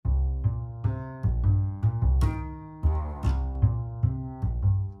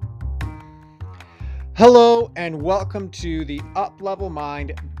Hello and welcome to the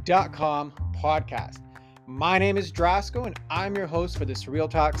uplevelmind.com podcast. My name is Drasco and I'm your host for this Real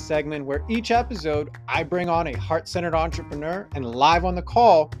Talk segment where each episode I bring on a heart-centered entrepreneur and live on the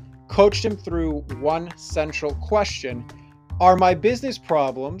call, coach them through one central question. Are my business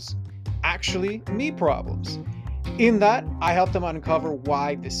problems actually me problems? In that, I help them uncover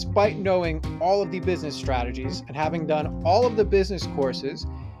why, despite knowing all of the business strategies and having done all of the business courses,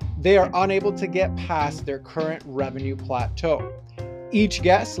 they are unable to get past their current revenue plateau. Each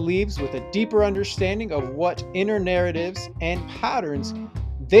guest leaves with a deeper understanding of what inner narratives and patterns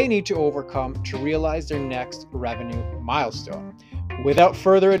they need to overcome to realize their next revenue milestone. Without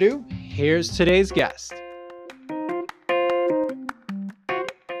further ado, here's today's guest.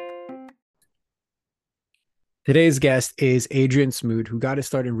 Today's guest is Adrian Smude, who got his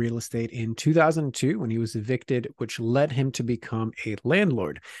start in real estate in 2002 when he was evicted, which led him to become a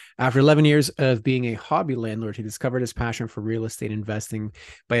landlord. After 11 years of being a hobby landlord, he discovered his passion for real estate investing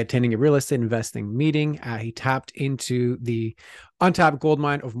by attending a real estate investing meeting. He tapped into the untapped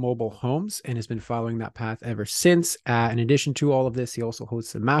goldmine of mobile homes and has been following that path ever since. In addition to all of this, he also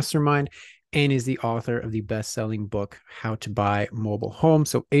hosts a mastermind and is the author of the best-selling book, How to Buy Mobile Homes.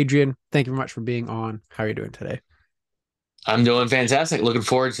 So, Adrian, thank you very much for being on. How are you doing today? I'm doing fantastic. Looking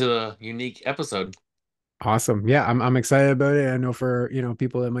forward to the unique episode. Awesome. Yeah, I'm excited about it. I know for,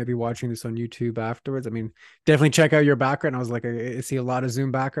 people that might be watching this on YouTube afterwards, I mean, definitely check out your background. I was like, I see a lot of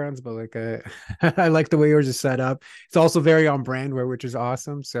Zoom backgrounds, but like, I like the way yours is set up. It's also very on brand, which is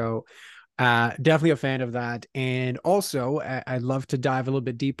awesome. So, definitely a fan of that. And also, I'd love to dive a little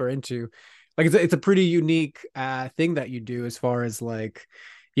bit deeper into, like, it's a pretty unique thing that you do as far as like,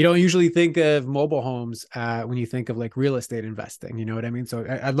 you don't usually think of mobile homes when you think of like real estate investing. You know what I mean? So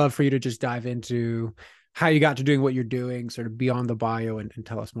I'd love for you to just dive into how you got to doing what you're doing, sort of beyond the bio, and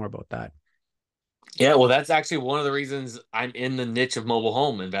tell us more about that. Yeah, well, that's actually one of the reasons I'm in the niche of mobile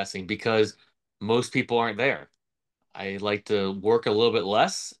home investing because most people aren't there. I like to work a little bit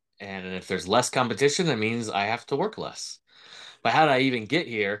less, and if there's less competition, that means I have to work less. But how did I even get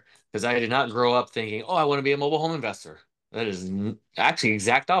here? Because I did not grow up thinking, "Oh, I want to be a mobile home investor." That is actually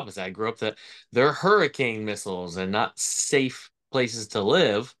exact opposite. I grew up that they're hurricane missiles and not safe places to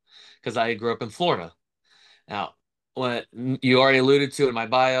live because I grew up in Florida. Now, what you already alluded to in my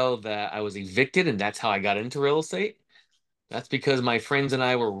bio that I was evicted and that's how I got into real estate. That's because my friends and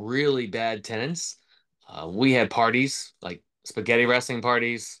I were really bad tenants. We had parties like spaghetti wrestling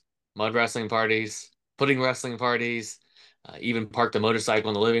parties, mud wrestling parties, pudding wrestling parties, even parked a motorcycle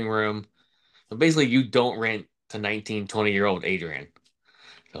in the living room. So basically, you don't rent to 19, 20-year-old Adrian.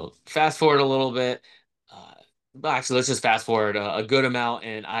 So fast forward a little bit. Uh, but actually, let's just fast forward a good amount.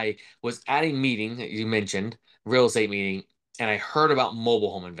 And I was at a meeting that you mentioned, real estate meeting, and I heard about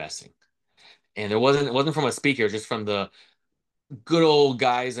mobile home investing. And it wasn't from a speaker, just from the good old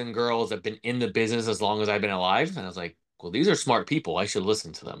guys and girls that have been in the business as long as I've been alive. And I was like, well, these are smart people. I should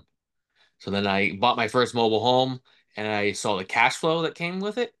listen to them. So then I bought my first mobile home and I saw the cash flow that came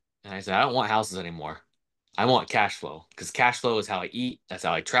with it. And I said, I don't want houses anymore. I want cash flow because cash flow is how I eat. That's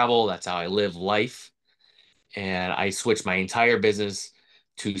how I travel. That's how I live life. And I switched my entire business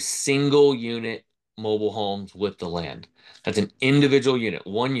to single unit mobile homes with the land. That's an individual unit,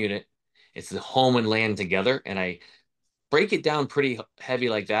 one unit. It's the home and land together. And I break it down pretty heavy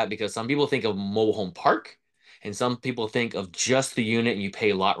like that because some people think of mobile home park and some people think of just the unit and you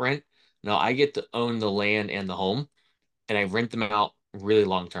pay lot rent. No, I get to own the land and the home and I rent them out really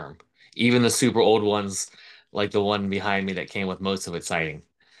long term. Even the super old ones, like the one behind me that came with most of its siding.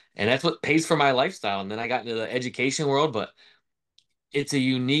 And that's what pays for my lifestyle. And then I got into the education world, but it's a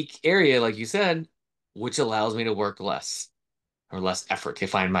unique area, like you said, which allows me to work less or less effort to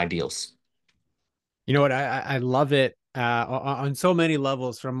find my deals. You know what? I love it on so many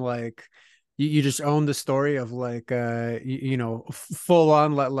levels. From like you just own the story of like full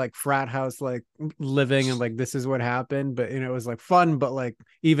on like frat house like living and like this is what happened, but it was like fun. But like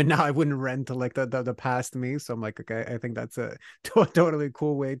even now, I wouldn't rent to like the past me. So I'm like, okay, I think that's a totally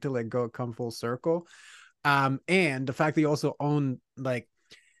cool way to like go come full circle. And the fact that you also own like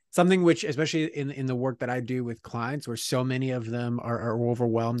something which, especially in the work that I do with clients, where so many of them are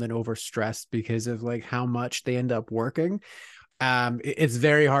overwhelmed and overstressed because of like how much they end up working. It's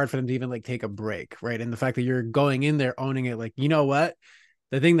very hard for them to even like take a break, right? And the fact that you're going in there owning it, like, you know what,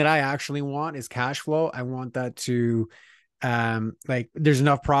 the thing that I actually want is cash flow. I want that to like there's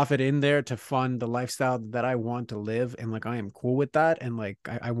enough profit in there to fund the lifestyle that I want to live, and like I am cool with that, and like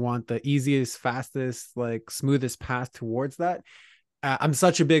I want the easiest, fastest, like smoothest path towards that. I'm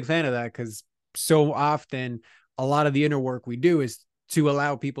such a big fan of that because so often a lot of the inner work we do is to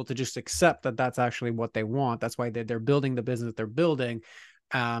allow people to just accept that that's actually what they want. That's why they're building the business they're building.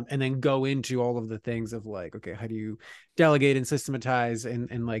 And then go into all of the things of like, okay, how do you delegate and systematize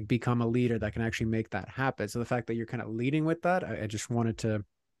and like become a leader that can actually make that happen? So the fact that you're kind of leading with that, I just wanted to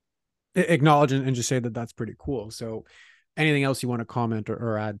acknowledge and just say that that's pretty cool. So anything else you want to comment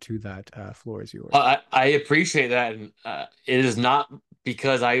or add to that, floor is yours. I appreciate that, and it is not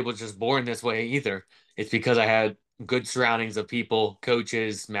because I was just born this way either. It's because I had good surroundings of people,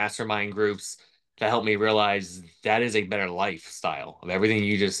 coaches, mastermind groups that helped me realize that is a better lifestyle of everything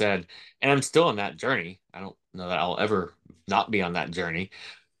you just said. And I'm still on that journey. I don't know that I'll ever not be on that journey,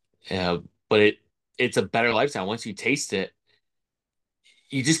 uh, but it's a better lifestyle. Once you taste it,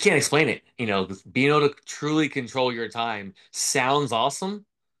 you just can't explain it. Being able to truly control your time sounds awesome,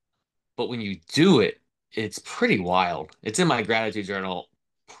 but when you do it, it's pretty wild. It's in my gratitude journal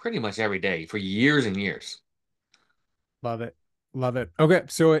pretty much every day for years and years. Love it. Love it. Okay.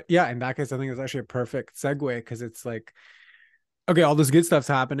 So yeah, in that case, I think it's actually a perfect segue because it's like, okay, all this good stuff's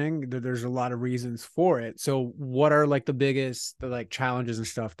happening. There's a lot of reasons for it. So what are like the biggest like challenges and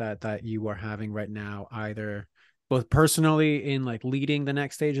stuff that you are having right now, either both personally in like leading the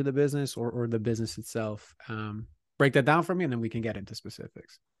next stage of the business or the business itself? Break that down for me and then we can get into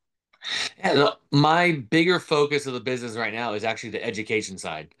specifics. And my bigger focus of the business right now is actually the education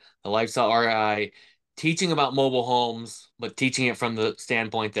side, the lifestyle RI, teaching about mobile homes, but teaching it from the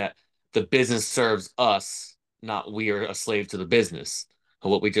standpoint that the business serves us, not we are a slave to the business,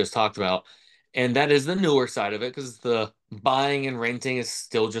 what we just talked about. And that is the newer side of it because the buying and renting is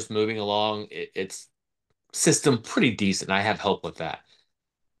still just moving along. It's system pretty decent. I have help with that.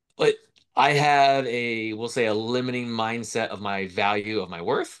 But I have we'll say, a limiting mindset of my value of my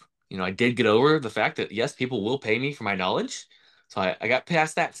worth. I did get over the fact that yes, people will pay me for my knowledge. So I got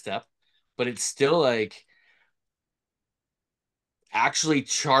past that step, but it's still like actually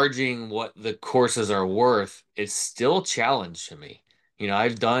charging what the courses are worth is still a challenge to me.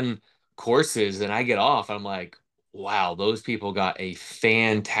 I've done courses and I get off, I'm like, wow, those people got a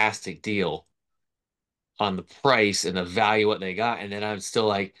fantastic deal on the price and the value what they got, and then I'm still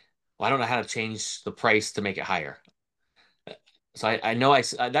like, well, I don't know how to change the price to make it higher. So I know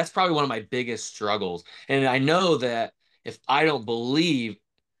that's probably one of my biggest struggles, and I know that if I don't believe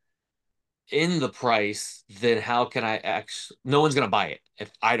in the price, then how can I actually? No one's gonna buy it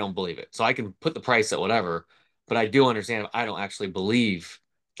if I don't believe it. So I can put the price at whatever, but I do understand if I don't actually believe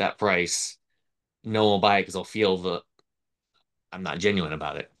that price, no one will buy it because they'll feel I'm not genuine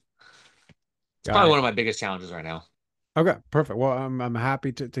about it. It's Got probably one it. of my biggest challenges right now. Okay, perfect. Well, I'm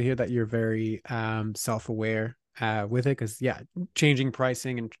happy to hear that you're very self-aware with it because yeah, changing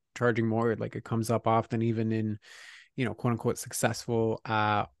pricing and charging more like it comes up often even in, quote unquote successful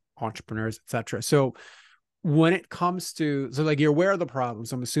entrepreneurs, etc. So when it comes to so like you're aware of the problem,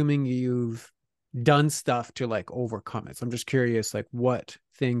 so I'm assuming you've done stuff to like overcome it. So I'm just curious, like what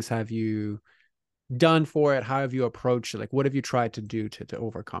things have you done for it? How have you approached it? Like what have you tried to do to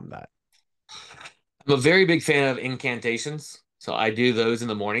overcome that? I'm a very big fan of incantations. So I do those in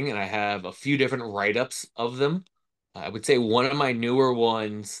the morning and I have a few different write-ups of them. I would say one of my newer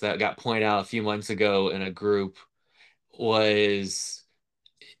ones that got pointed out a few months ago in a group was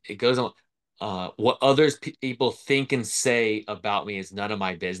it goes on what others people think and say about me is none of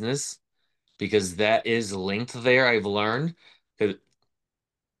my business because that is linked there, I've learned. 'Cause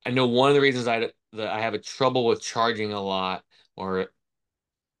I know one of the reasons that I have a trouble with charging a lot or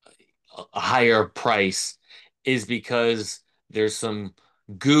a higher price is because there's some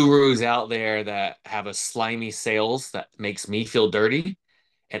gurus out there that have a slimy sales that makes me feel dirty,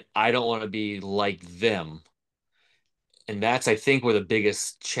 and I don't want to be like them. And that's, I think, where the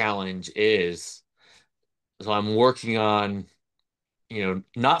biggest challenge is. So I'm working on,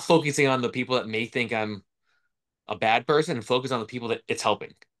 not focusing on the people that may think I'm a bad person and focus on the people that it's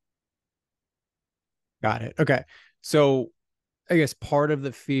helping. Got it. Okay. So I guess part of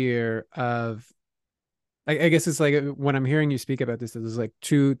the fear of I guess it's like when I'm hearing you speak about this, there's like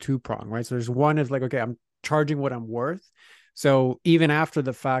two prong, right? So there's one is like, okay, I'm charging what I'm worth. So even after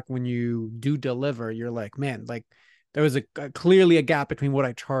the fact, when you do deliver, you're like, man, like there was clearly a gap between what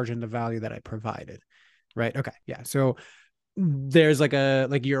I charge and the value that I provided, right? Okay, yeah. So there's like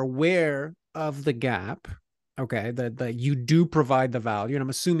you're aware of the gap, okay, that you do provide the value, and I'm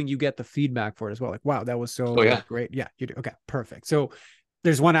assuming you get the feedback for it as well. Like, wow, that was so Oh yeah. like great. Yeah, you do. Okay, perfect. So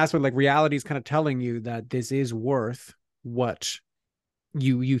there's one aspect like reality is kind of telling you that this is worth what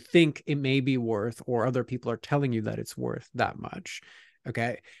you think it may be worth, or other people are telling you that it's worth that much.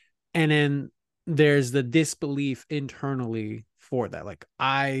 Okay. And then there's the disbelief internally for that. Like,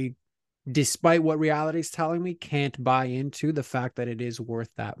 I despite what reality is telling me, can't buy into the fact that it is worth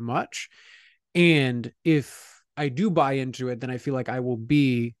that much. And if I do buy into it, then I feel like I will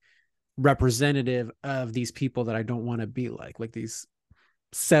be representative of these people that I don't want to be like these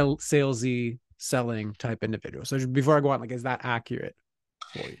salesy selling type individuals. So before I go on, like, is that accurate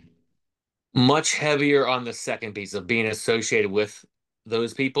for you? Much heavier on the second piece of being associated with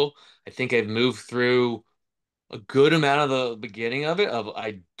those people. I think I've moved through a good amount of the beginning of it. Of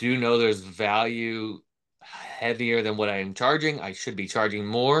I do know there's value heavier than what I'm charging. I should be charging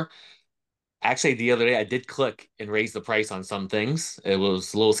more. Actually, the other day I did click and raise the price on some things. It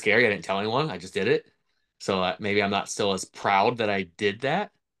was a little scary. I didn't tell anyone. I just did it. So maybe I'm not still as proud that I did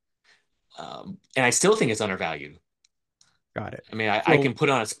that. And I still think it's undervalued. Got it. I mean, I So can put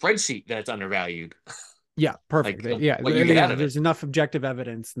on a spreadsheet that it's undervalued, yeah, perfect. like Yeah, what you get out of it. there's enough objective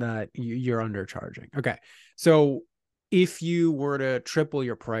evidence that you're undercharging. Okay. So if you were to triple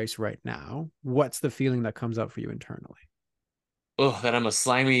your price right now, what's the feeling that comes up for you internally? Oh, that I'm a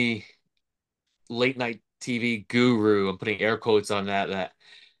slimy late night TV guru. I'm putting air quotes on that, that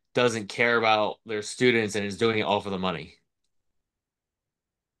doesn't care about their students and is doing it all for the money.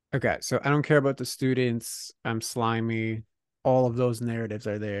 Okay, so I don't care about the students. I'm slimy. All of those narratives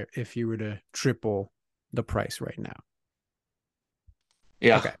are there if you were to triple the price right now.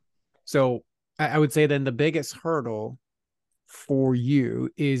 Yeah. Okay. So I would say then the biggest hurdle for you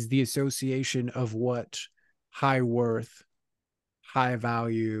is the association of what high worth, high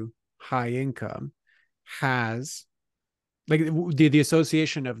value, high income has, like the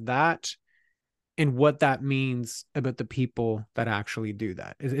association of that and what that means about the people that actually do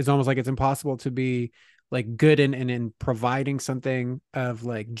that. It's almost like it's impossible to be like good in providing something of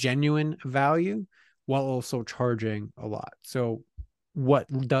like genuine value while also charging a lot. So what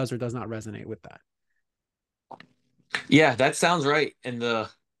does or does not resonate with that? Yeah, that sounds right. And the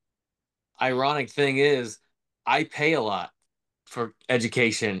ironic thing is, I pay a lot for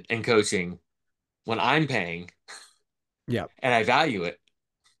education and coaching when I'm paying, Yeah. and I value it.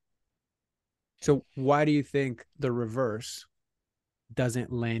 So why do you think the reverse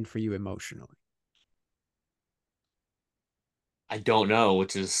doesn't land for you emotionally? I don't know,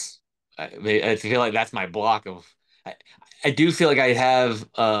 which is, I feel like that's my block of, I, I do feel like I have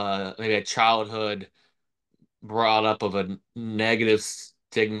maybe a childhood brought up of a negative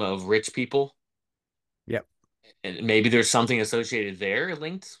stigma of rich people. Yep. And maybe there's something associated there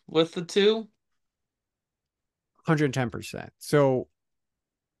linked with the two. 110%. So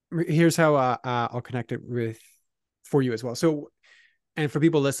here's how I'll connect it with for you as well. So, and for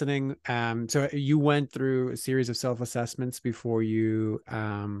people listening, so you went through a series of self assessments before you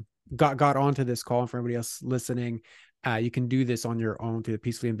got onto this call. And for everybody else listening, you can do this on your own through the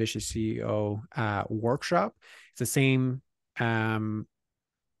Peacefully Ambitious CEO workshop. It's the same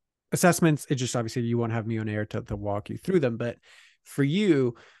assessments. It just obviously you won't have me on air to walk you through them, but for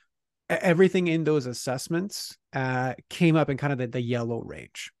you, everything in those assessments came up in kind of the yellow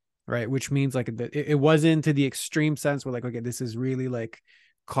range, right? Which means like it wasn't to the extreme sense where like, okay, this is really like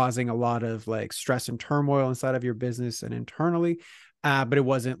causing a lot of like stress and turmoil inside of your business and internally. But it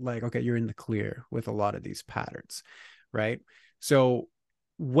wasn't like, okay, you're in the clear with a lot of these patterns, right? So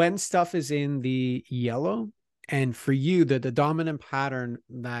when stuff is in the yellow, and for you, the dominant pattern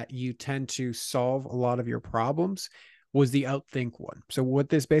that you tend to solve a lot of your problems was the outthink one. So what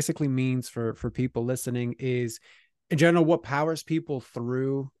this basically means for people listening is, in general, what powers people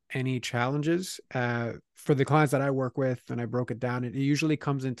through any challenges. For the clients that I work with, and I broke it down, it usually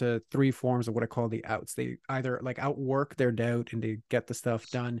comes into three forms of what I call the outs. They either like outwork their doubt and they get the stuff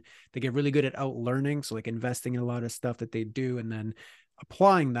done. They get really good at out learning, so like investing in a lot of stuff that they do and then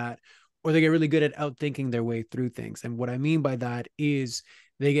applying that, or they get really good at outthinking their way through things. And what I mean by that is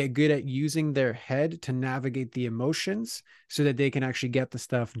they get good at using their head to navigate the emotions so that they can actually get the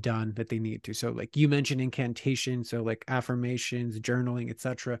stuff done that they need to. So like you mentioned incantation, so like affirmations, journaling,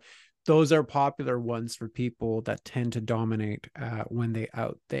 etc. Those are popular ones for people that tend to dominate when they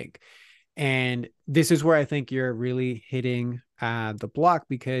outthink. And this is where I think you're really hitting the block,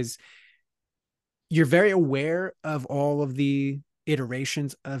 because you're very aware of all of the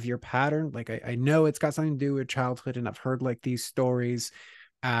iterations of your pattern. Like I know it's got something to do with childhood, and I've heard like these stories.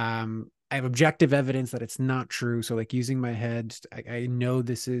 I have objective evidence that it's not true. So like using my head, I know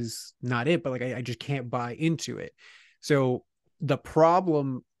this is not it, but like I just can't buy into it. So the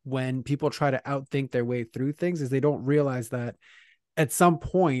problem when people try to outthink their way through things is they don't realize that at some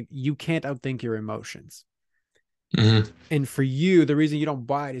point you can't outthink your emotions. Hmm. And for you, the reason you don't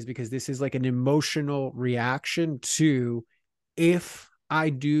buy it is because this is like an emotional reaction to, if I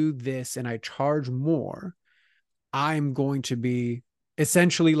do this and I charge more, I'm going to be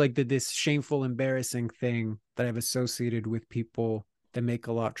essentially like this shameful, embarrassing thing that I've associated with people that make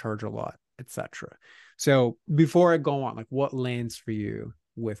a lot, charge a lot, etc. So before I go on, like what lands for you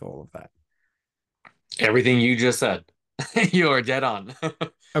with all of that? Everything you just said, you are dead on.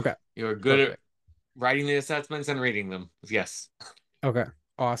 Okay, You are good at perfect. writing the assessments and reading them. Yes. Okay,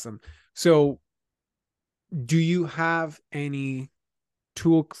 awesome. So do you have any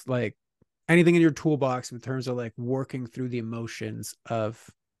tools, like anything in your toolbox in terms of like working through the emotions of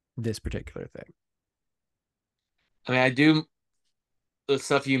this particular thing? I mean, I do the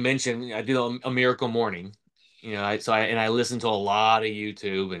stuff you mentioned. I do a miracle morning. I listen to a lot of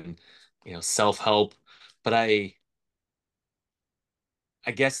YouTube and self-help, but I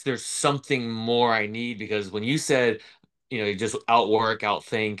guess there's something more I need because when you said, you just outwork,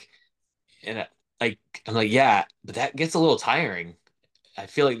 outthink, and like I'm like, yeah, but that gets a little tiring. I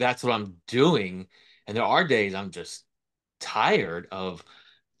feel like that's what I'm doing, and there are days I'm just tired of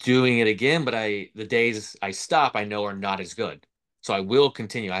doing it again, but the days I stop, I know are not as good. So I will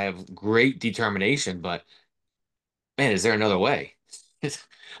continue. I have great determination, but man, is there another way?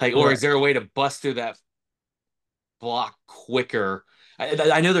 Like, or is Correct. there a way to bust through that block quicker?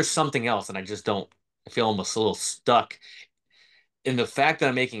 I know there's something else, and I just don't. I feel almost a little stuck. And the fact that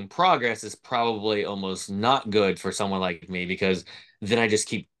I'm making progress is probably almost not good for someone like me because then I just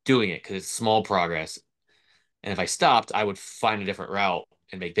keep doing it because it's small progress. And if I stopped, I would find a different route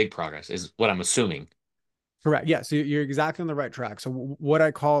and make big progress, is what I'm assuming. Correct. Yeah. So you're exactly on the right track. So what I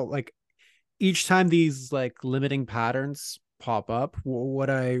call like each time these like limiting patterns pop up,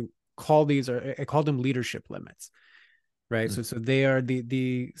 what I call these are I call them leadership limits, right? So they are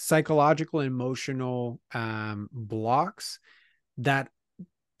the psychological and emotional blocks that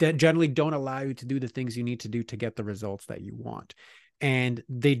generally don't allow you to do the things you need to do to get the results that you want. And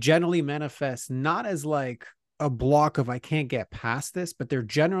they generally manifest not as like a block of I can't get past this, but they're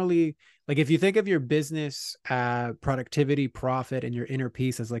generally like if you think of your business productivity, profit, and your inner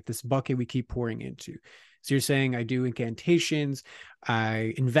peace as like this bucket we keep pouring into. So you're saying I do incantations,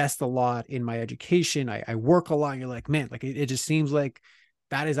 I invest a lot in my education, I work a lot. You're like, man, like it just seems like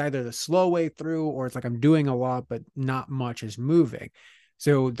that is either the slow way through or it's like I'm doing a lot, but not much is moving.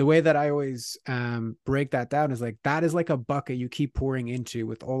 So the way that I always break that down is like that is like a bucket you keep pouring into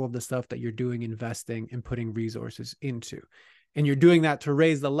with all of the stuff that you're doing, investing and putting resources into. And you're doing that to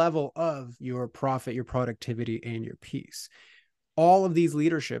raise the level of your profit, your productivity, and your peace. All of these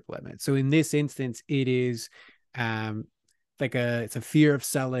leadership limits. So in this instance, it is um, like it's a fear of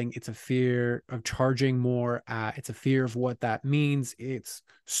selling, it's a fear of charging more, it's a fear of what that means, it's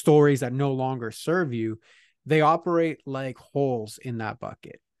stories that no longer serve you. They operate like holes in that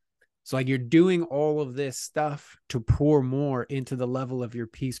bucket. So like you're doing all of this stuff to pour more into the level of your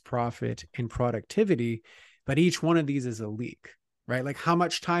peace, profit, and productivity, but each one of these is a leak, right? Like how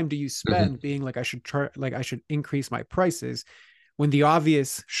much time do you Mhm. spend being like I should increase my prices when the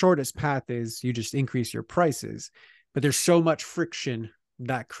obvious shortest path is you just increase your prices, but there's so much friction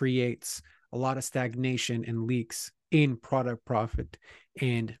that creates a lot of stagnation and leaks in product profit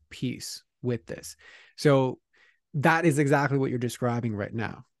and peace with this. So that is exactly what you're describing right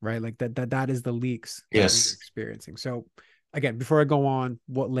now, right? Like that is the leaks that you're Yes. experiencing. So again, before I go on,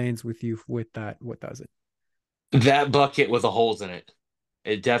 what lands with you with that? What does it? That bucket with the holes in it.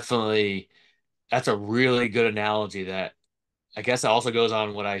 It definitely, that's a really good analogy that I guess it also goes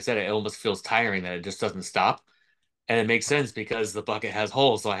on what I said. It almost feels tiring that it just doesn't stop. And it makes sense because the bucket has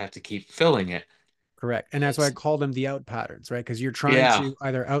holes, so I have to keep filling it. Correct. And that's why I It's, call them the out patterns, right? Because you're trying yeah. to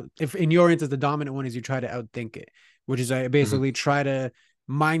either out, if in your instance, the dominant one is you try to outthink it, which is I Mhm. basically try to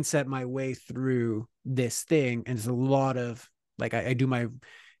mindset my way through this thing. And it's a lot of like, I do my,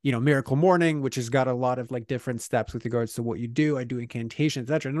 miracle morning, which has got a lot of like different steps with regards to what you do. I do incantations,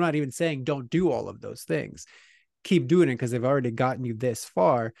 etc. And I'm not even saying don't do all of those things. Keep doing it because they've already gotten you this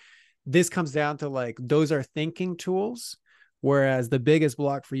far. This comes down to like, those are thinking tools. Whereas the biggest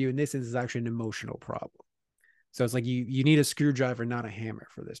block for you in this is actually an emotional problem. So it's like you need a screwdriver, not a hammer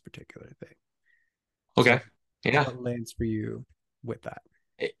for this particular thing. So Okay. Yeah. what lands for you with that?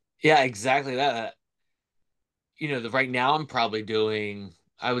 Yeah, exactly that. Right now I'm probably doing,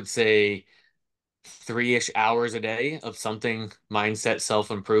 I would say, 3-ish hours a day of something mindset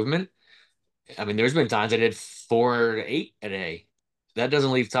self-improvement. I mean, there's been times I did 4 to 8 a day. That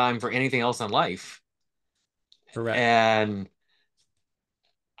doesn't leave time for anything else in life. Correct. And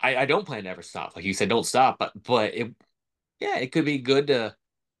I don't plan to ever stop. Like you said, don't stop. But yeah, it could be good to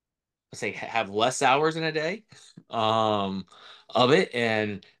let's say have less hours in a day, um, of it,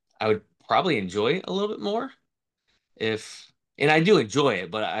 and I would probably enjoy it a little bit more if, and I do enjoy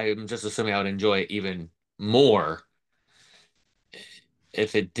it, but I'm just assuming I would enjoy it even more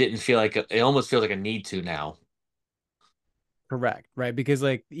if it didn't feel like it almost feels like a need to now. Correct, right? Because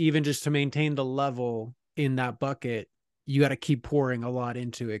like even just to maintain the level in that bucket, you got to keep pouring a lot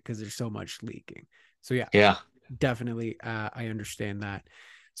into it because there's so much leaking. So yeah, Yeah. definitely, I understand that.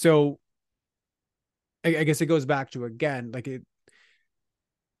 So I guess it goes back to again, like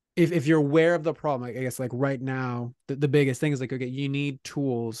if you're aware of the problem, I guess like right now, the biggest thing is like, okay, you need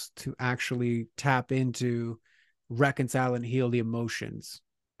tools to actually tap into, reconcile and heal the emotions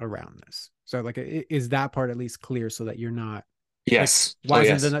around this. So like, is that part at least clear so that you're not like, Yes. Oh, why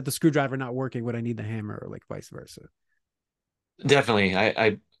isn't yes. the screwdriver not working when I need the hammer, or like vice versa? Definitely.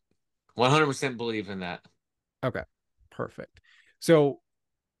 I 100% believe in that. Okay, perfect. So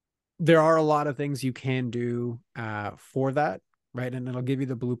there are a lot of things you can do for that, right? And then I'll give you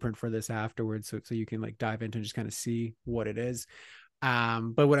the blueprint for this afterwards, so you can like dive into and just kind of see what it is.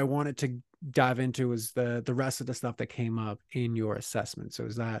 But what I wanted to dive into was the rest of the stuff that came up in your assessment. So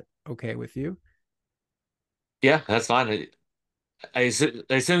is that okay with you? Yeah, that's fine. I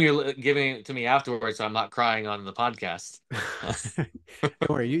assume you're giving it to me afterwards, so I'm not crying on the podcast. Don't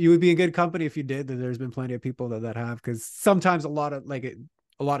worry, you would be in good company if you did. There's been plenty of people that have, because sometimes a lot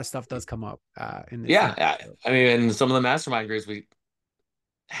of stuff does come up in Yeah, this show. I mean, in some of the mastermind groups, we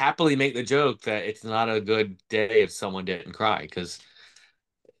happily make the joke that it's not a good day if someone didn't cry because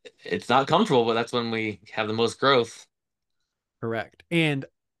it's not comfortable, but that's when we have the most growth. Correct. And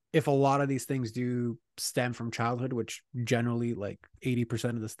if a lot of these things do stem from childhood, which generally like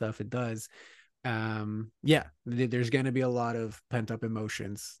 80% of the stuff it does, yeah, there's going to be a lot of pent up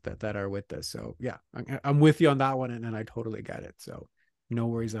emotions that are with this. So yeah, I'm with you on that one, and I totally get it. So no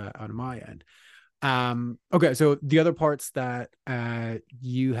worries on my end. Okay, so the other parts that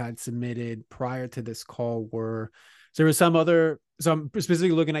you had submitted prior to this call were, so there was so I'm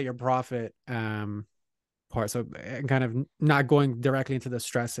specifically looking at your profit part. So kind of not going directly into the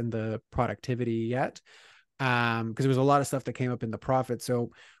stress and the productivity yet, because there was a lot of stuff that came up in the profit.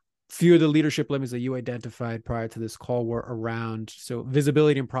 So few of the leadership limits that you identified prior to this call were around, so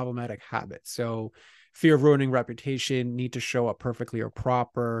visibility and problematic habits. So fear of ruining reputation, need to show up perfectly or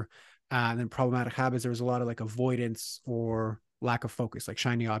proper. And then problematic habits, there was a lot of like avoidance or lack of focus, like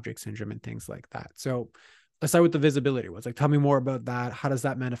shiny object syndrome and things like that. So let's start with the visibility ones. Like, tell me more about that. How does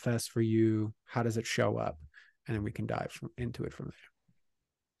that manifest for you? How does it show up? And then we can dive into it from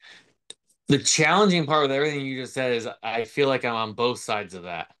The challenging part with everything you just said is I feel like I'm on both sides of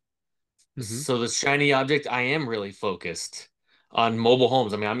that. there. So the shiny object, I am really focused on mobile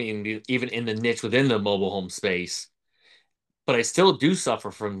homes. I mean, even in the niche within the mobile home space, but I still do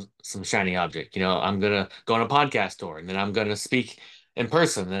suffer from some shiny object. I'm gonna go on a podcast tour, and then I'm gonna speak in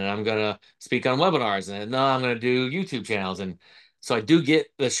person, and then I'm gonna speak on webinars, and then no, I'm gonna do YouTube channels, and so I do get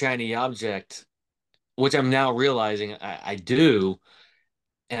the shiny object, which I'm now realizing I do.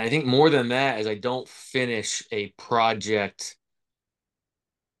 And I think more than that is I don't finish a project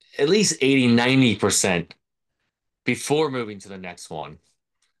at least 80, 90% before moving to the next one.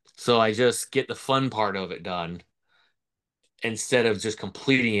 So I just get the fun part of it done instead of just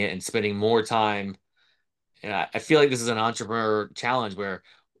completing it and spending more time. And I feel like this is an entrepreneur challenge where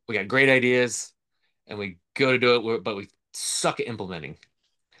we got great ideas and we go to do it, but we suck at implementing.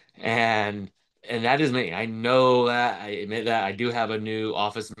 And and that is me. I know that. I admit that. I do have a new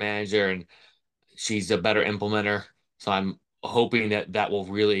office manager and she's a better implementer. So I'm hoping that that will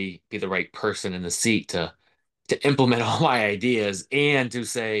really be the right person in the seat to implement all my ideas and to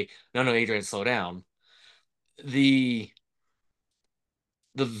say, no, no, Adrian, slow down. The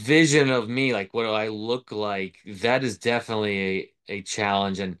the vision of me, like what do I look like, that is definitely a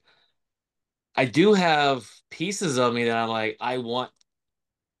challenge. And I do have pieces of me that I'm like, I want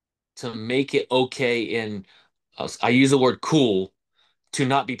to make it okay in, I use the word cool to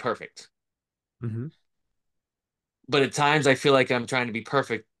not be perfect. Mm-hmm. But at times I feel like I'm trying to be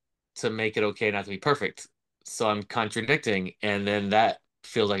perfect to make it okay not to be perfect. So I'm contradicting, and then that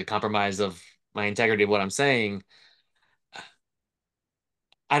feels like a compromise of my integrity of what I'm saying.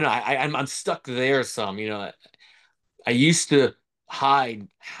 I know I'm stuck there some, I used to hide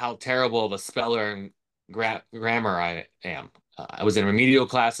how terrible of a speller and grammar I am. I was in remedial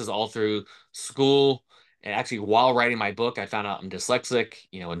classes all through school. And actually, while writing my book, I found out I'm dyslexic.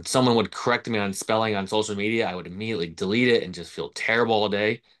 When someone would correct me on spelling on social media, I would immediately delete it and just feel terrible all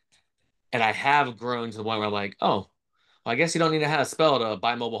day. And I have grown to the point where I'm like, oh, well, I guess you don't need to have a spell to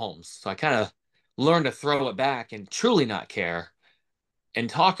buy mobile homes. So I kind of learned to throw it back and truly not care and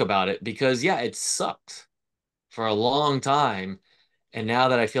talk about it because, yeah, it sucked for a long time. And now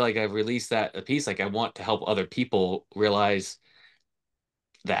that I feel like I've released that a piece, like I want to help other people realize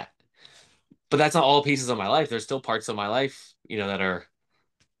that. But that's not all pieces of my life. There's still parts of my life, that are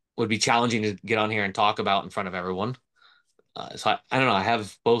would be challenging to get on here and talk about in front of everyone. So I don't know. I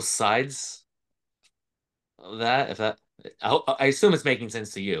have both sides of that. If that, I assume it's making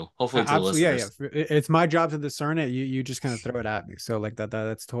sense to you. Hopefully to the Absolutely, yeah, listeners. yeah. It's my job to discern it. You just kind of throw it at me. So like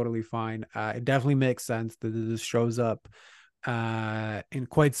that's totally fine. It definitely makes sense that this shows up in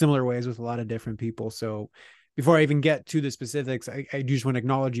quite similar ways with a lot of different people. So before I even get to the specifics, I just want to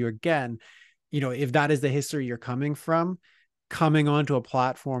acknowledge you again. You know, if that is the history you're coming from, coming onto a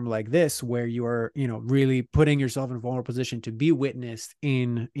platform like this where you are, you know, really putting yourself in a vulnerable position to be witnessed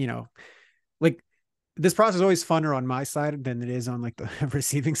in, you know, like this process is always funner on my side than it is on like the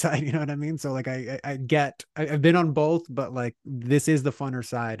receiving side. You know what I mean? So like I've been on both, but like this is the funner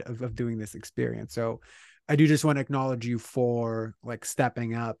side of doing this experience. So I do just want to acknowledge you for like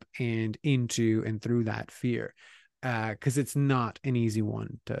stepping up and into and through that fear. Because it's not an easy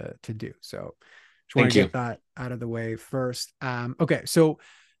one to do. So just want to Thank you. get that out of the way first. Okay, so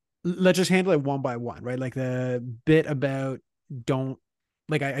let's just handle it one by one, right? Like the bit about don't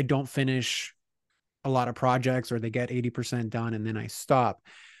like I don't finish a lot of projects or they get 80% done and then I stop.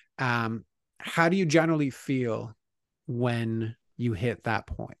 Um, how do you generally feel when you hit that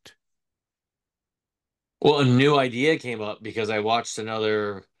point? Well, a new idea came up because I watched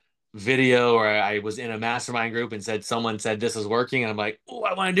another video or I was in a mastermind group and said someone said this is working, and I'm like, oh,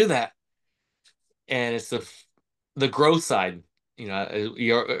 I want to do that. And it's the growth side. You know,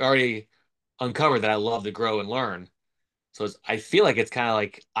 you already uncovered that I love to grow and learn. So I feel like it's kind of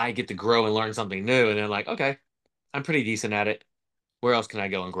like I get to grow and learn something new, and then like, okay, I'm pretty decent at it. Where else can I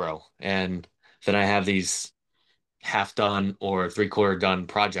go and grow? And then I have these half done or three-quarter done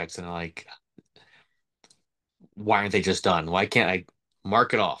projects, and I'm like, why aren't they just done? Why can't I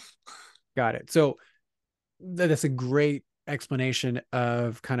mark it off? Got it. So that's a great explanation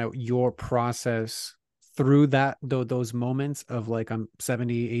of kind of your process through that those moments of like I'm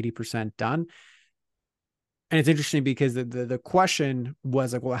 70, 80% done. And it's interesting because the question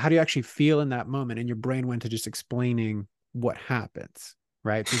was like, well, how do you actually feel in that moment? And your brain went to just explaining what happens,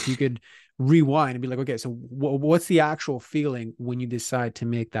 right? So if you could rewind and be like, okay, so what's the actual feeling when you decide to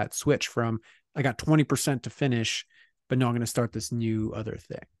make that switch from I got 20% to finish, but now I'm going to start this new other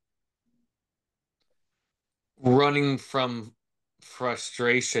thing. Running from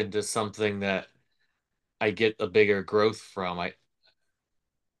frustration to something that I get a bigger growth from. I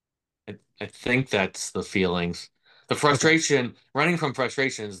think that's the feelings. The Okay. frustration, running from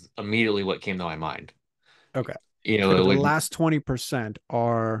frustration is immediately what came to my mind. Okay. You So know, it the would, last 20%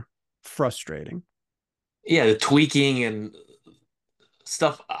 are frustrating. yeah, the tweaking and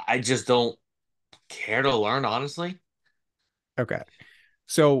stuff I just don't care to learn, honestly. Okay.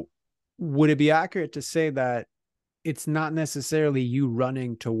 So would it be accurate to say that it's not necessarily you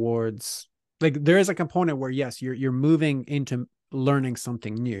running towards like there is a component where yes, you're moving into learning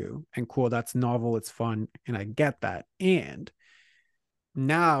something new and cool, that's novel, it's fun, and I get that. And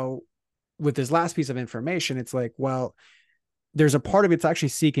now with this last piece of information, it's like, well, there's a part of it's actually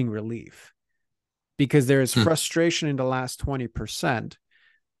seeking relief because there is Hmm. frustration in the last 20%.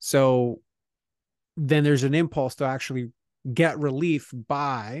 So then there's an impulse to actually get relief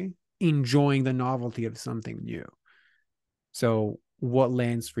by enjoying the novelty of something new. So, what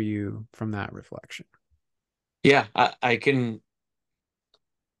lands for you from that reflection? Yeah, I can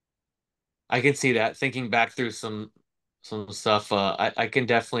see that. Thinking back through some stuff, I can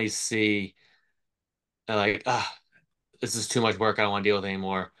definitely see like this is too much work. I don't want to deal with it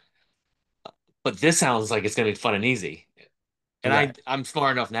anymore. But this sounds like it's going to be fun and easy. And Right. I'm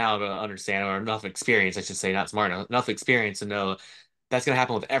smart enough now to understand, or enough experience, I should say, not smart enough experience to know that's going to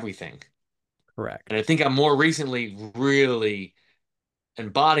happen with everything. And Correct. I think I'm more recently really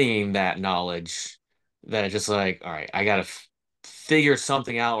embodying that knowledge that it's just like, all right, I got to figure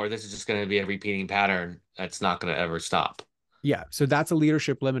something out, or this is just going to be a repeating pattern that's not going to ever stop. Yeah. So that's a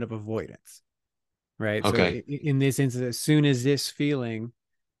leadership limit of avoidance, right? So Okay. in this instance, as soon as this feeling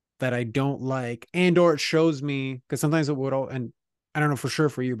that I don't like, and or it shows me, because sometimes it would all, and I don't know for sure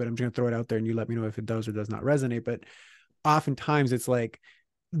for you, but I'm just gonna throw it out there and you let me know if it does or does not resonate. But oftentimes it's like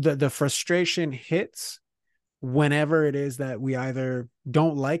the frustration hits whenever it is that we either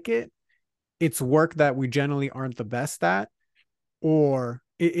don't like it, it's work that we generally aren't the best at, or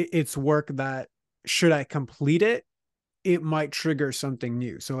it's work that should I complete it, it might trigger something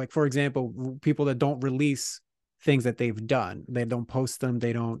new. So, like for example, people that don't release things that they've done, they don't post them,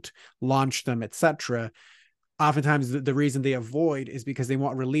 they don't launch them, etc. Oftentimes, the reason they avoid is because they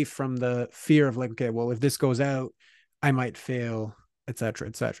want relief from the fear of like, okay, well, if this goes out, I might fail, etc.,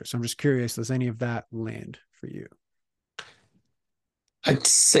 etc. So, I'm just curious, does any of that land for you? I'd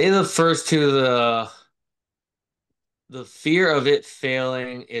say the first two, The fear of it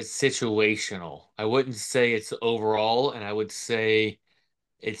failing is situational. I wouldn't say it's overall, and I would say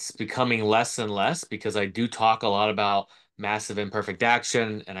it's becoming less and less because I do talk a lot about massive imperfect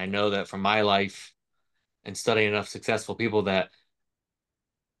action, and I know that from my life and studying enough successful people that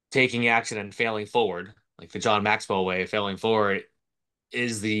taking action and failing forward, like the John Maxwell way, failing forward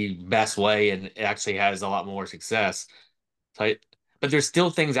is the best way and it actually has a lot more success. So but there's still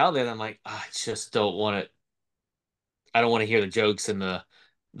things out there that I'm like, "Ah, I just don't want to, I don't want to hear the jokes and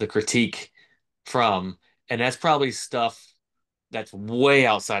the critique from. And that's probably stuff that's way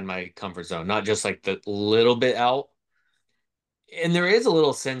outside my comfort zone, not just like the little bit out. And there is a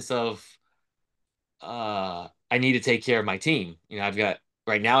little sense of I need to take care of my team. I've got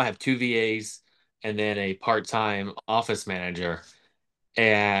right now I have two VAs and then a part-time office manager.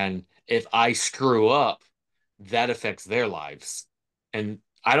 And if I screw up, that affects their lives. And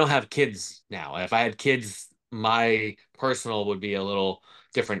I don't have kids now. If I had kids, my personal would be a little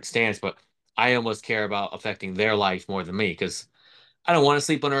different stance, but I almost care about affecting their life more than me because I don't want to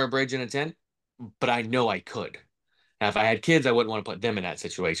sleep under a bridge in a tent, but I know I could. Now, if I had kids, I wouldn't want to put them in that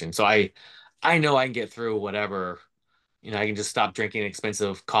situation. So I know I can get through whatever. I can just stop drinking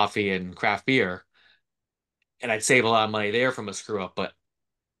expensive coffee and craft beer, and I'd save a lot of money there from a screw up. But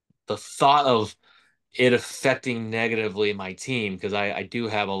the thought of it affecting negatively my team, because I do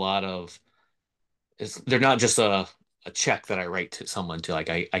have a lot of they're not just a check that I write to someone to like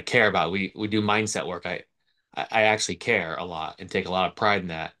I care about. We do mindset work. I actually care a lot and take a lot of pride in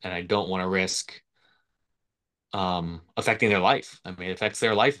that, and I don't want to risk affecting their life. I mean, it affects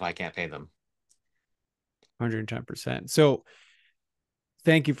their life if I can't pay them. 110%. So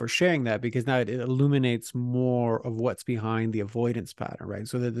thank you for sharing that, because now it illuminates more of what's behind the avoidance pattern, right?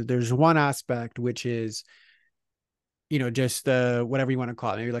 So there's one aspect which is, just whatever you want to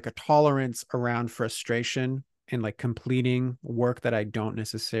call it, maybe like a tolerance around frustration and like completing work that I don't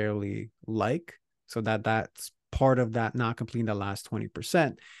necessarily like. So that's part of that, not completing the last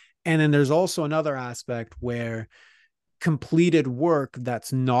 20%. And then there's also another aspect where completed work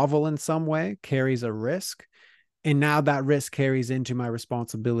that's novel in some way carries a risk, and now that risk carries into my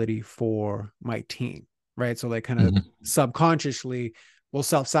responsibility for my team, right? So like kind of Mhm. subconsciously will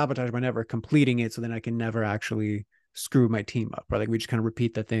self-sabotage by never completing it, so then I can never actually screw my team up, right? Like we just kind of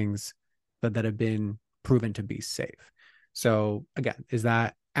repeat the things that have been proven to be safe. So again, is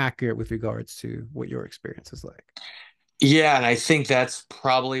that accurate with regards to what your experience is like? Yeah, and I think that's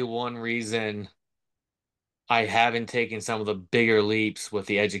probably one reason I haven't taken some of the bigger leaps with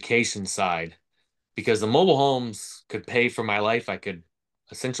the education side because the mobile homes could pay for my life. I could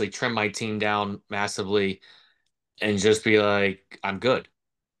essentially trim my team down massively and just be like, I'm good.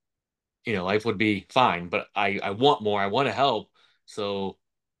 Life would be fine, but I want more. I want to help. So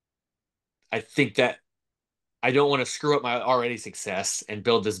I think that I don't want to screw up my already success and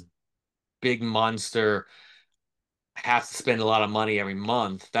build this big monster, have to spend a lot of money every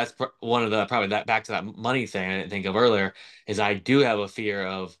month. That's one of the probably that back to that money thing I didn't think of earlier is I do have a fear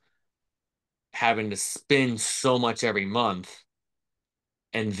of having to spend so much every month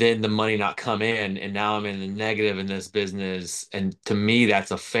and then the money not come in and now I'm in the negative in this business and to me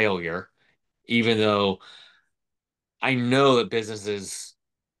that's a failure even though I know that businesses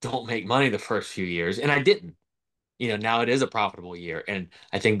don't make money the first few years and I didn't. Now it is a profitable year and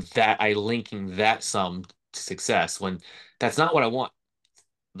I think that I linking that sum to success when that's not what I want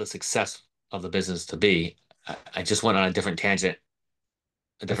the success of the business to be. I just went on a different tangent,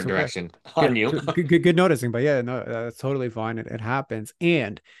 a That's different okay. direction on Good, you. good noticing. But yeah, no, that's totally fine. It happens.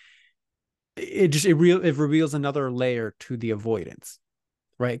 And it reveals another layer to the avoidance,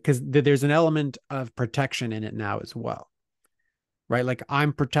 right? Because there's an element of protection in it now as well, right? Like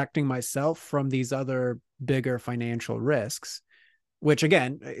I'm protecting myself from these other bigger financial risks, which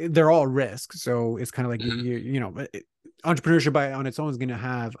again, they're all risks. So it's kind of like entrepreneurship by on its own is going to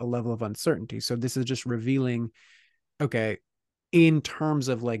have a level of uncertainty. So this is just revealing, okay, in terms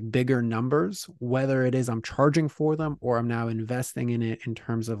of like bigger numbers, whether it is I'm charging for them or I'm now investing in it in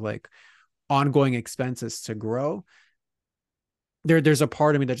terms of like ongoing expenses to grow, there's a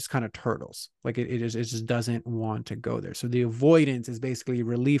part of me that just kind of turtles, like it just doesn't want to go there. So the avoidance is basically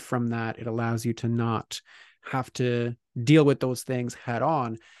relief from that. It allows you to not have to deal with those things head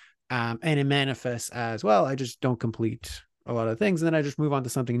on, and it manifests as, well, I just don't complete a lot of things and then I just move on to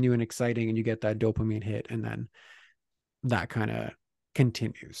something new and exciting, and you get that dopamine hit, and then that kind of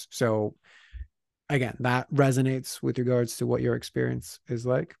continues. So again, that resonates with regards to what your experience is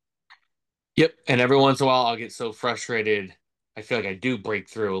like. Yep. And every once in a while, I'll get so frustrated. I feel like I do break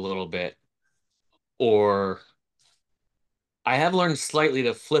through a little bit, or I have learned slightly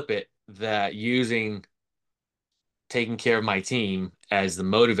to flip it that using taking care of my team as the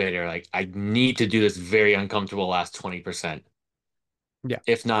motivator. Like I need to do this very uncomfortable last 20%. Yeah,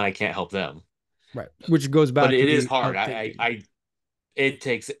 If not, I can't help them. right. Which goes But back to it is the hard. outthinking. It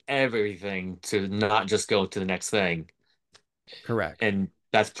takes everything to not just go to the next thing. Correct. And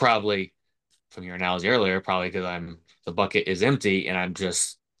that's probably from your analogy earlier, probably because the bucket is empty and I'm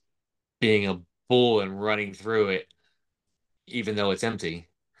just being a bull and running through it, even though it's empty.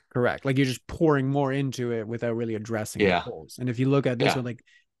 Correct. Like you're just pouring more into it without really addressing the Yeah. holes. And if you look at this Yeah. one, like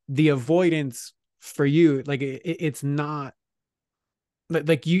the avoidance for you, like it's not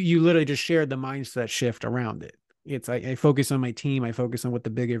like you literally just shared the mindset shift around it. It's I focus on my team, I focus on what the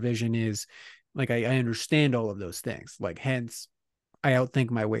bigger vision is. Like I understand all of those things. Like hence I outthink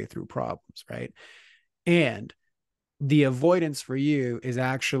my way through problems, right? And the avoidance for you is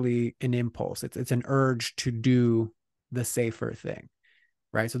actually an impulse. It's an urge to do the safer thing,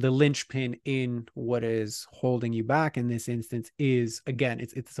 right? So the linchpin in what is holding you back in this instance is again,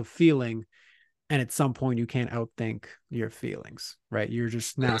 it's a feeling, and at some point you can't outthink your feelings, right? You're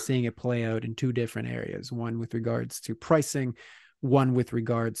just now seeing it play out in two different areas, one with regards to pricing, one with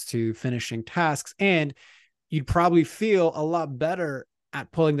regards to finishing tasks. And you'd probably feel a lot better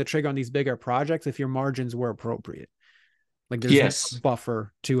at pulling the trigger on these bigger projects if your margins were appropriate. Like there's more Yes.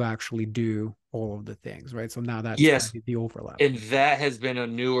 buffer to actually do all of the things, right? So now that's kind Yes. of the overlap. And that has been a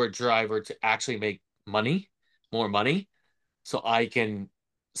newer driver to actually make money, more money, so I can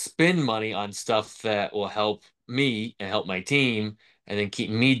spend money on stuff that will help me and help my team, and then keep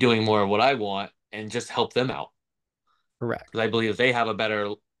me doing more of what I want and just help them out. Correct. Because I believe if they have a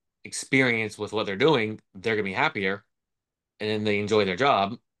better experience with what they're doing, they're going to be happier and then they enjoy their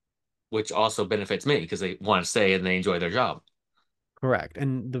job, which also benefits me because they want to stay and they enjoy their job. Correct.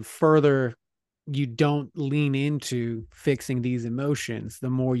 And the further you don't lean into fixing these emotions, the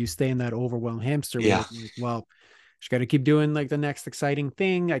more you stay in that overwhelmed hamster wheel. Yeah. Like, well, just got to keep doing like the next exciting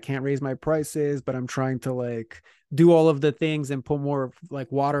thing. I can't raise my prices, but I'm trying to like do all of the things and put more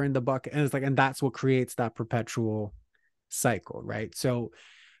like water in the bucket. And it's like, and that's what creates that perpetual cycle, right? So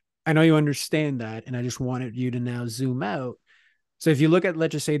I know you understand that. And I just wanted you to now zoom out. So if you look at,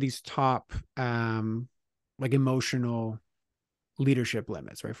 let's just say, these top like emotional leadership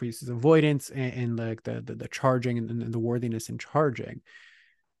limits, right? For instance, avoidance and like the charging and the worthiness in charging.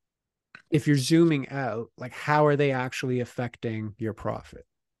 If you're zooming out, like how are they actually affecting your profit?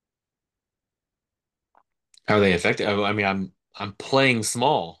 How are they affected? I mean, I'm playing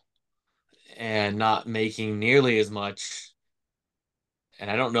small and not making nearly as much, and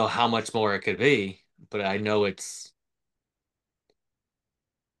I don't know how much more it could be, but I know it's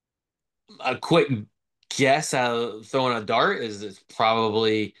a quick guess out of throwing a dart is it's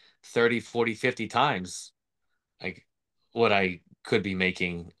probably 30, 40, 50 times like what I could be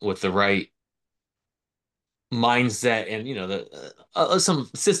making with the right mindset and some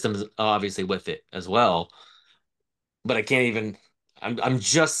systems obviously with it as well. But I can't even. I'm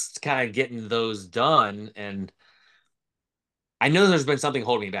just kind of getting those done, and I know there's been something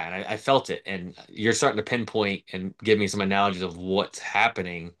holding me back. I felt it, and you're starting to pinpoint and give me some analogies of what's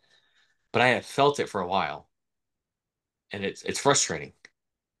happening. But I have felt it for a while, and it's frustrating.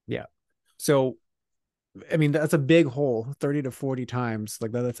 Yeah. So I mean, that's a big hole, 30 to 40 times.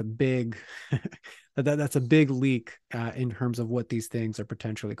 Like that's a big that's a big leak in terms of what these things are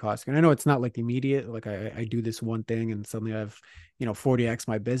potentially costing. And I know it's not like immediate, like I do this one thing and suddenly I have, 40x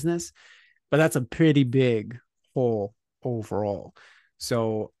my business, but that's a pretty big hole overall.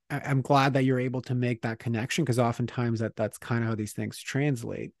 So I'm glad that you're able to make that connection because oftentimes that's kind of how these things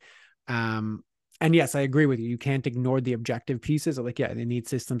translate. Um, and yes, I agree with you. You can't ignore the objective pieces. Like, yeah, they need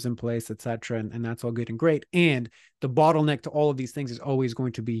systems in place, etc., and that's all good and great. And the bottleneck to all of these things is always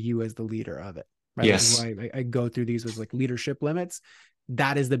going to be you as the leader of it, right? This is Yes. why I go through these with like leadership limits.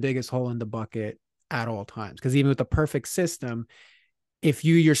 That is the biggest hole in the bucket at all times. Because even with the perfect system, if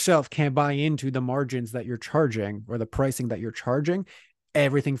you yourself can't buy into the margins that you're charging or the pricing that you're charging,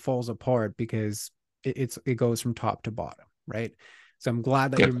 everything falls apart because it goes from top to bottom, right? So I'm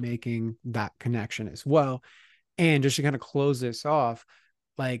glad that you're Yep. making that connection as well. And just to kind of close this off,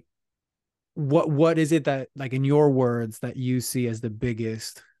 like what is it that, like, in your words, that you see as the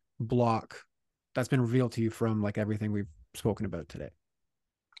biggest block that's been revealed to you from like everything we've spoken about today?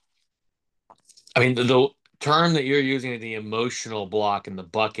 I mean, the term that you're using, the emotional block and the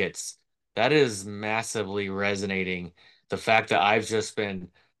buckets, that is massively resonating. The fact that I've just been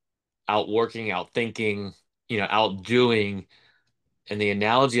out working, out thinking, out doing, and the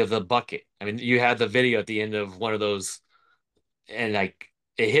analogy of the bucket. I mean, you had the video at the end of one of those, and like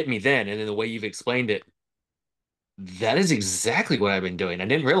it hit me then, and then the way you've explained it, that is exactly what I've been doing. I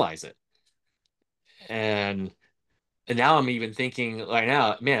didn't realize it. And And now I'm even thinking right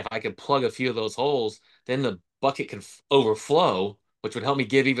now, man, if I could plug a few of those holes, then the bucket could overflow, which would help me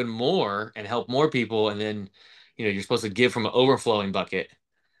give even more and help more people. And then, you're supposed to give from an overflowing bucket.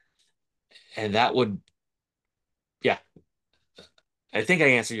 And that would, yeah, I think I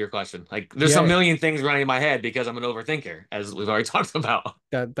answered your question. Like, there's a Yeah, million things running in my head because I'm an overthinker, as we've already talked about.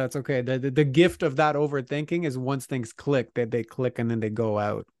 that's okay. The gift of that overthinking is once things click, that they click and then they go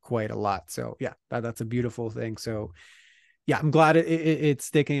out quite a lot. So yeah, that's a beautiful thing. So yeah, I'm glad it's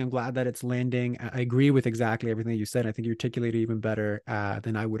sticking. I'm glad that it's landing. I agree with exactly everything you said. I think you articulated even better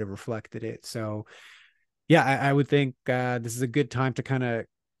than I would have reflected it. So yeah, I would think this is a good time to kind of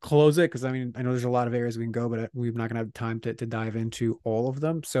close it, because I mean, I know there's a lot of areas we can go, but we're not going to have time to dive into all of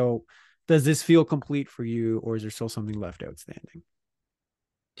them. So does this feel complete for you, or is there still something left outstanding?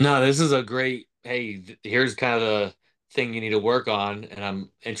 No, this is a great, hey, here's kind of the thing you need to work on. And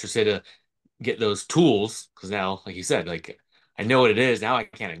I'm interested to get those tools because now, like you said, like I know what it is. Now I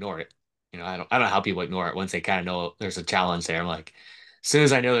can't ignore it. I don't know how people ignore it once they kind of know there's a challenge there. I'm like, as soon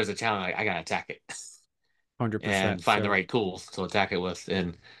as I know there's a challenge, I gotta attack it 100%. and find the So right tools to attack it with.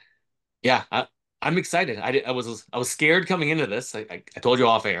 And yeah, I'm excited. I was scared coming into this. I told you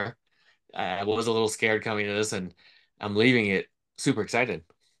off air. I was a little scared coming into this, and I'm leaving it super excited.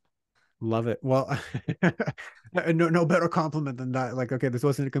 love it. Well, no better compliment than that. Like, okay, this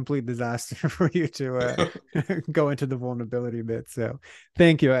wasn't a complete disaster for you to go into the vulnerability bit. So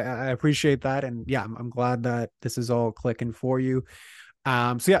thank you. I appreciate that. And yeah, I'm glad that this is all clicking for you.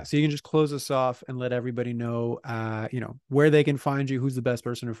 So yeah, so you can just close us off and let everybody know, where they can find you, who's the best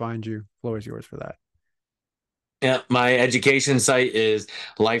person to find you. Floor is yours for that. Yeah, my education site is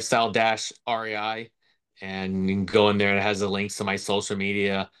lifestyle-rei, and you can go in there and it has the links to my social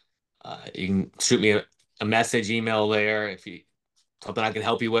media. You can shoot me a message, email there if you something I can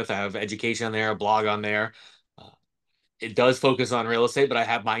help you with. I have education on there, a blog on there. Uh, it does focus on real estate, but I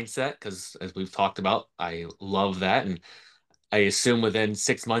have mindset because, as we've talked about, I love that, and I assume within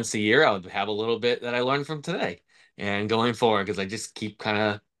 6 months, a year, I would have a little bit that I learned from today and going forward because I just keep kind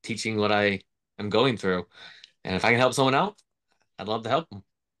of teaching what I am going through. And if I can help someone out, I'd love to help them.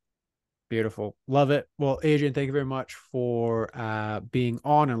 Beautiful. Love it. Well, Adrian, thank you very much for being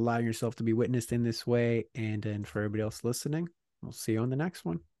on and allowing yourself to be witnessed in this way. And then for everybody else listening, we'll see you on the next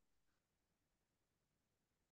one.